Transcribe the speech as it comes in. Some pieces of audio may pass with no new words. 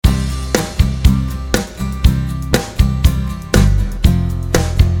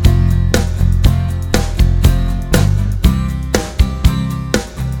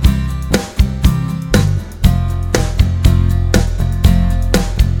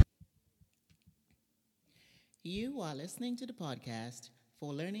You are listening to the podcast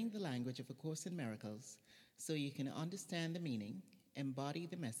for learning the language of A Course in Miracles so you can understand the meaning, embody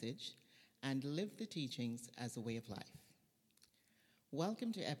the message, and live the teachings as a way of life.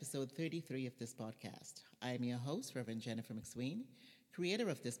 Welcome to episode 33 of this podcast. I am your host, Reverend Jennifer McSween, creator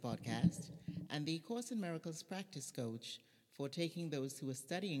of this podcast, and the Course in Miracles practice coach for taking those who are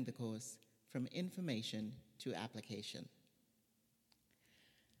studying the course from information to application.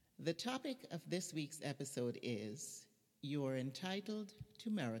 The topic of this week's episode is, You are entitled to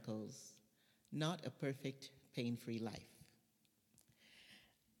miracles, not a perfect, pain-free life.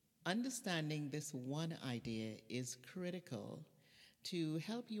 Understanding this one idea is critical to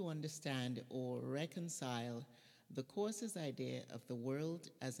help you understand or reconcile the Course's idea of the world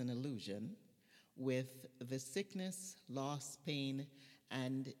as an illusion with the sickness, loss, pain,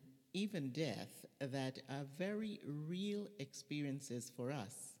 and even death that are very real experiences for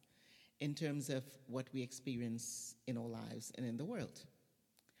us in terms of what we experience in our lives and in the world.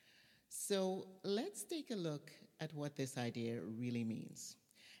 So let's take a look at what this idea really means.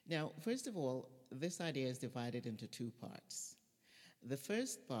 Now, first of all, this idea is divided into two parts. The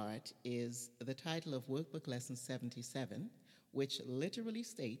first part is the title of Workbook Lesson 77, which literally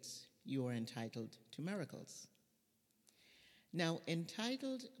states you are entitled to miracles. Now,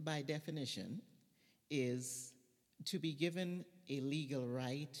 entitled by definition is to be given a legal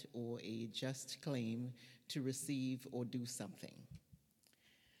right or a just claim to receive or do something.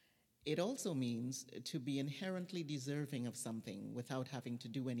 It also means to be inherently deserving of something without having to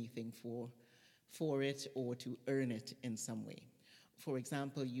do anything for it or to earn it in some way. For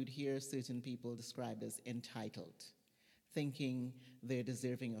example, you'd hear certain people described as entitled, thinking they're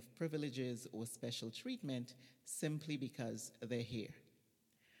deserving of privileges or special treatment simply because they're here.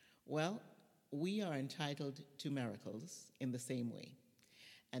 Well, we are entitled to miracles in the same way.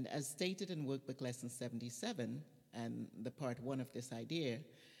 And as stated in Workbook Lesson 77, and the part one of this idea,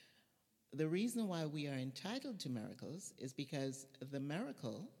 the reason why we are entitled to miracles is because the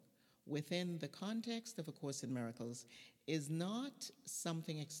miracle within the context of A Course in Miracles is not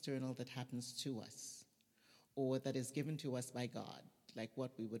something external that happens to us or that is given to us by God, like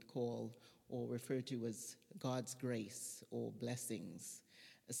what we would call or refer to as God's grace or blessings,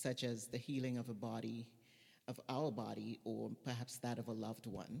 such as the healing of our body, or perhaps that of a loved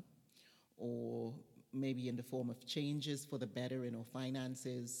one, or maybe in the form of changes for the better in our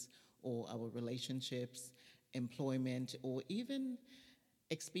finances or our relationships, employment, or even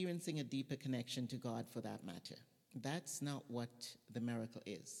experiencing a deeper connection to God for that matter. That's not what the miracle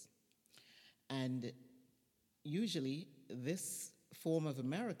is. And usually this form of a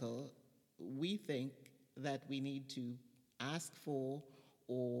miracle, we think that we need to ask for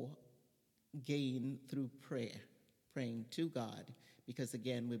or gain through prayer, praying to God, because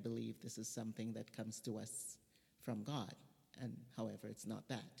again, we believe this is something that comes to us from God. And however, it's not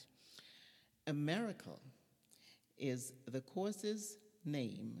that. A miracle is the Course's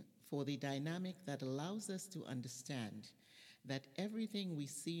name for the dynamic that allows us to understand that everything we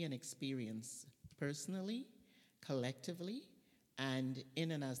see and experience personally, collectively, and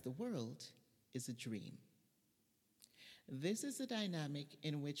in and as the world is a dream. This is a dynamic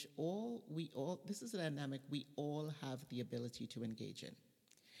in which we all have the ability to engage in,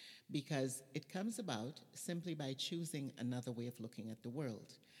 because it comes about simply by choosing another way of looking at the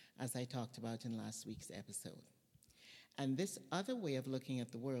world, as I talked about in last week's episode. And this other way of looking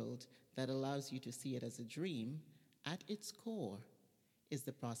at the world that allows you to see it as a dream, at its core, is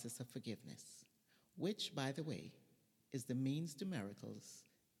the process of forgiveness, which, by the way, is the means to miracles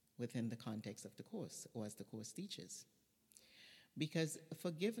within the context of the Course, or as the Course teaches. Because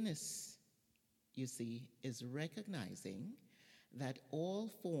forgiveness, you see, is recognizing that all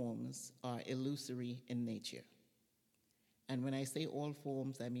forms are illusory in nature. And when I say all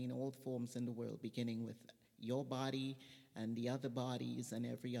forms, I mean all forms in the world, beginning with your body and the other bodies and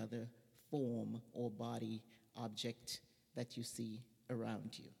every other form or body object that you see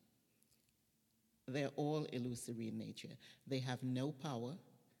around you. They're all illusory in nature. They have no power,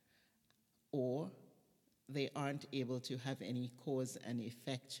 or they aren't able to have any cause and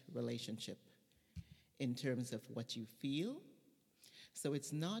effect relationship in terms of what you feel. So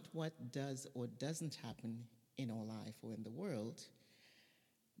it's not what does or doesn't happen in our life or in the world,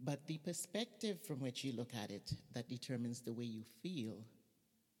 but the perspective from which you look at it that determines the way you feel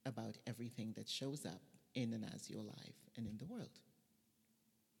about everything that shows up in and as your life and in the world.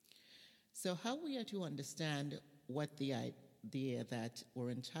 So how we are to understand what the idea that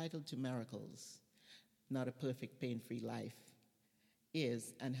we're entitled to miracles, not a perfect pain-free life,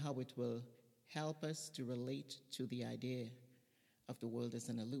 is, and how it will help us to relate to the idea of the world as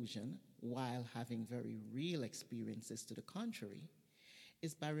an illusion while having very real experiences to the contrary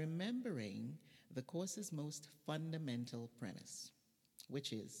is by remembering the Course's most fundamental premise,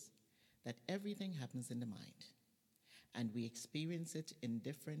 which is that everything happens in the mind, and we experience it in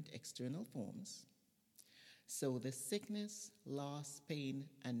different external forms. So the sickness, loss, pain,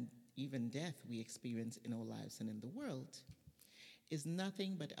 and even death we experience in our lives and in the world is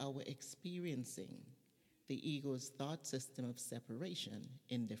nothing but our experiencing the ego's thought system of separation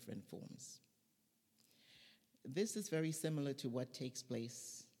in different forms. This is very similar to what takes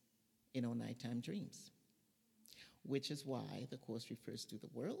place in our nighttime dreams, which is why the Course refers to the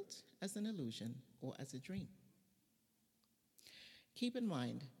world as an illusion or as a dream. Keep in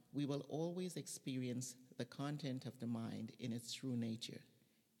mind, we will always experience the content of the mind in its true nature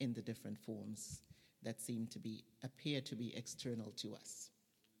in the different forms that appear to be external to us.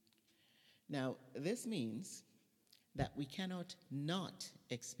 Now, this means that we cannot not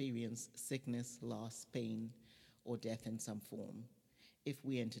experience sickness, loss, pain, or death in some form if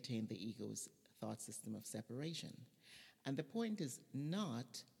we entertain the ego's thought system of separation. And the point is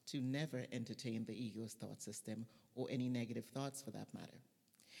not to never entertain the ego's thought system or any negative thoughts for that matter.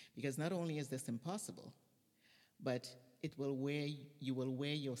 Because not only is this impossible, but you will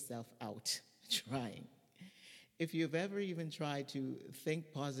wear yourself out trying. If you've ever even tried to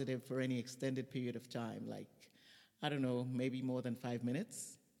think positive for any extended period of time, like, I don't know, maybe more than 5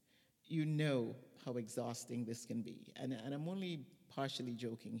 minutes, you know how exhausting this can be. And I'm only partially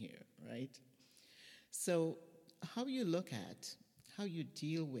joking here, right? So how you look at, how you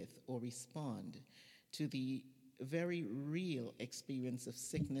deal with or respond to the very real experience of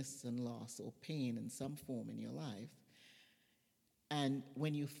sickness and loss or pain in some form in your life, and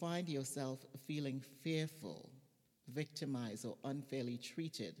when you find yourself feeling fearful, victimized, or unfairly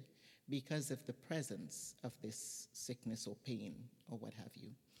treated because of the presence of this sickness or pain or what have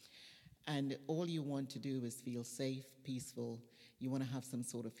you, and all you want to do is feel safe, peaceful, you want to have some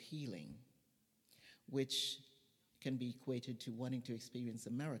sort of healing, which can be equated to wanting to experience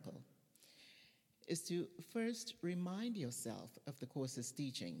a miracle, is to first remind yourself of the Course's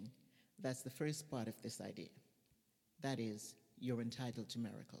teaching. That's the first part of this idea. That is, you're entitled to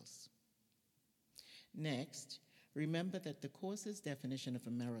miracles. Next, remember that the Course's definition of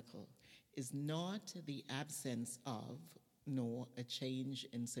a miracle is not the absence of, nor a change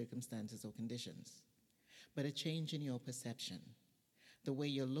in circumstances or conditions, but a change in your perception, the way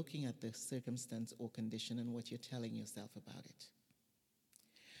you're looking at the circumstance or condition and what you're telling yourself about it.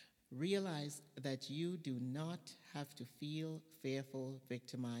 Realize that you do not have to feel fearful,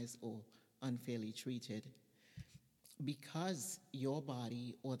 victimized, or unfairly treated because your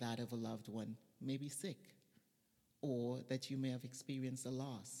body or that of a loved one may be sick, or that you may have experienced a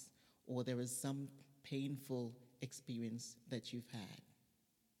loss, or there is some painful experience that you've had.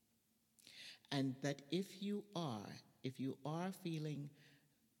 And that if you are feeling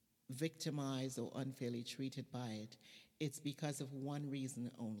victimized or unfairly treated by it, it's because of one reason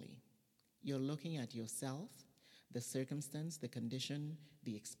only. You're looking at yourself, the circumstance, the condition,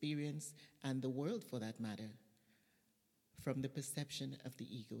 the experience, and the world for that matter, from the perception of the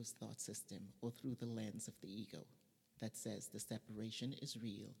ego's thought system or through the lens of the ego that says the separation is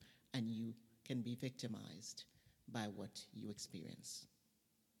real and you can be victimized by what you experience.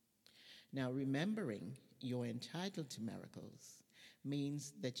 Now, remembering you're entitled to miracles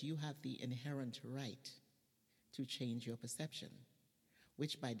means that you have the inherent right to change your perception,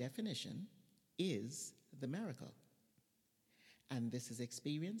 which by definition is the miracle. And this is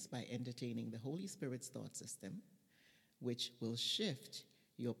experienced by entertaining the Holy Spirit's thought system, which will shift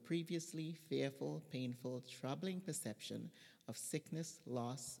your previously fearful, painful, troubling perception of sickness,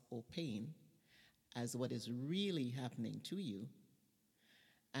 loss, or pain as what is really happening to you,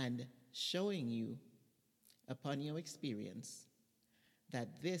 and showing you upon your experience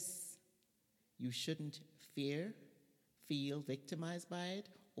that this you shouldn't fear, feel victimized by it,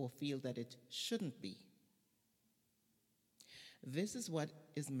 or feel that it shouldn't be. This is what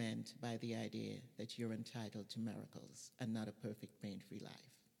is meant by the idea that you're entitled to miracles and not a perfect pain-free life.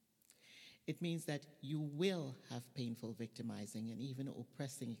 It means that you will have painful, victimizing, and even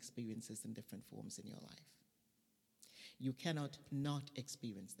oppressing experiences in different forms in your life. You cannot not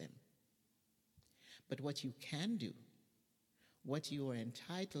experience them. But what you can do, what you are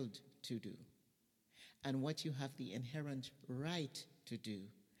entitled to do, and what you have the inherent right to do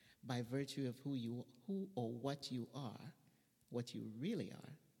by virtue of who or what you are, what you really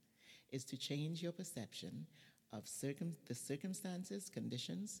are, is to change your perception of the circumstances,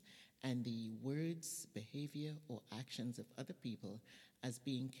 conditions, and the words, behavior, or actions of other people as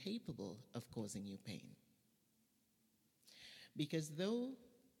being capable of causing you pain. Because though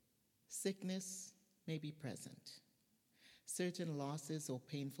sickness may be present, certain losses or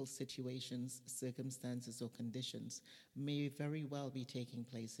painful situations, circumstances, or conditions may very well be taking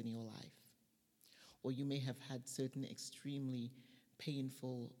place in your life. Or you may have had certain extremely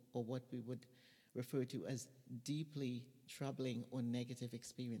painful, or what we would refer to as deeply troubling or negative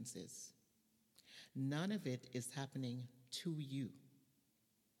experiences. None of it is happening to you.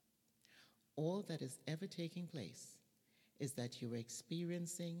 All that is ever taking place is that you're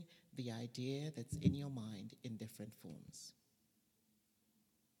experiencing the idea that's in your mind in different forms.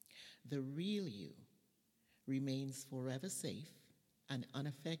 The real you remains forever safe and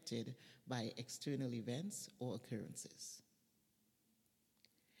unaffected by external events or occurrences.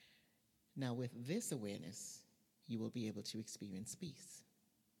 Now, with this awareness, you will be able to experience peace,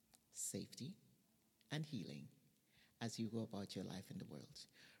 safety, and healing as you go about your life in the world,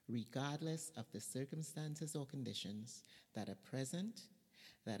 regardless of the circumstances or conditions that are present,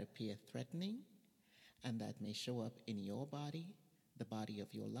 that appear threatening, and that may show up in your body, the body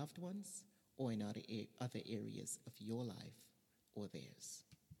of your loved ones, or in other areas of your life or theirs.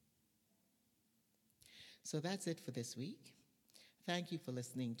 So that's it for this week. Thank you for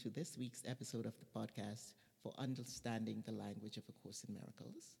listening to this week's episode of the podcast for Understanding the Language of A Course in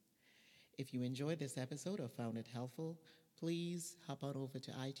Miracles. If you enjoyed this episode or found it helpful, please hop on over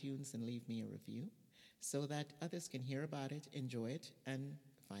to iTunes and leave me a review so that others can hear about it, enjoy it, and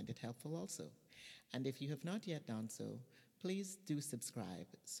find it helpful also. And if you have not yet done so, please do subscribe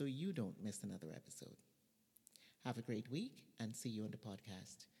so you don't miss another episode. Have a great week and see you on the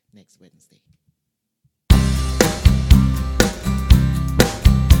podcast next Wednesday.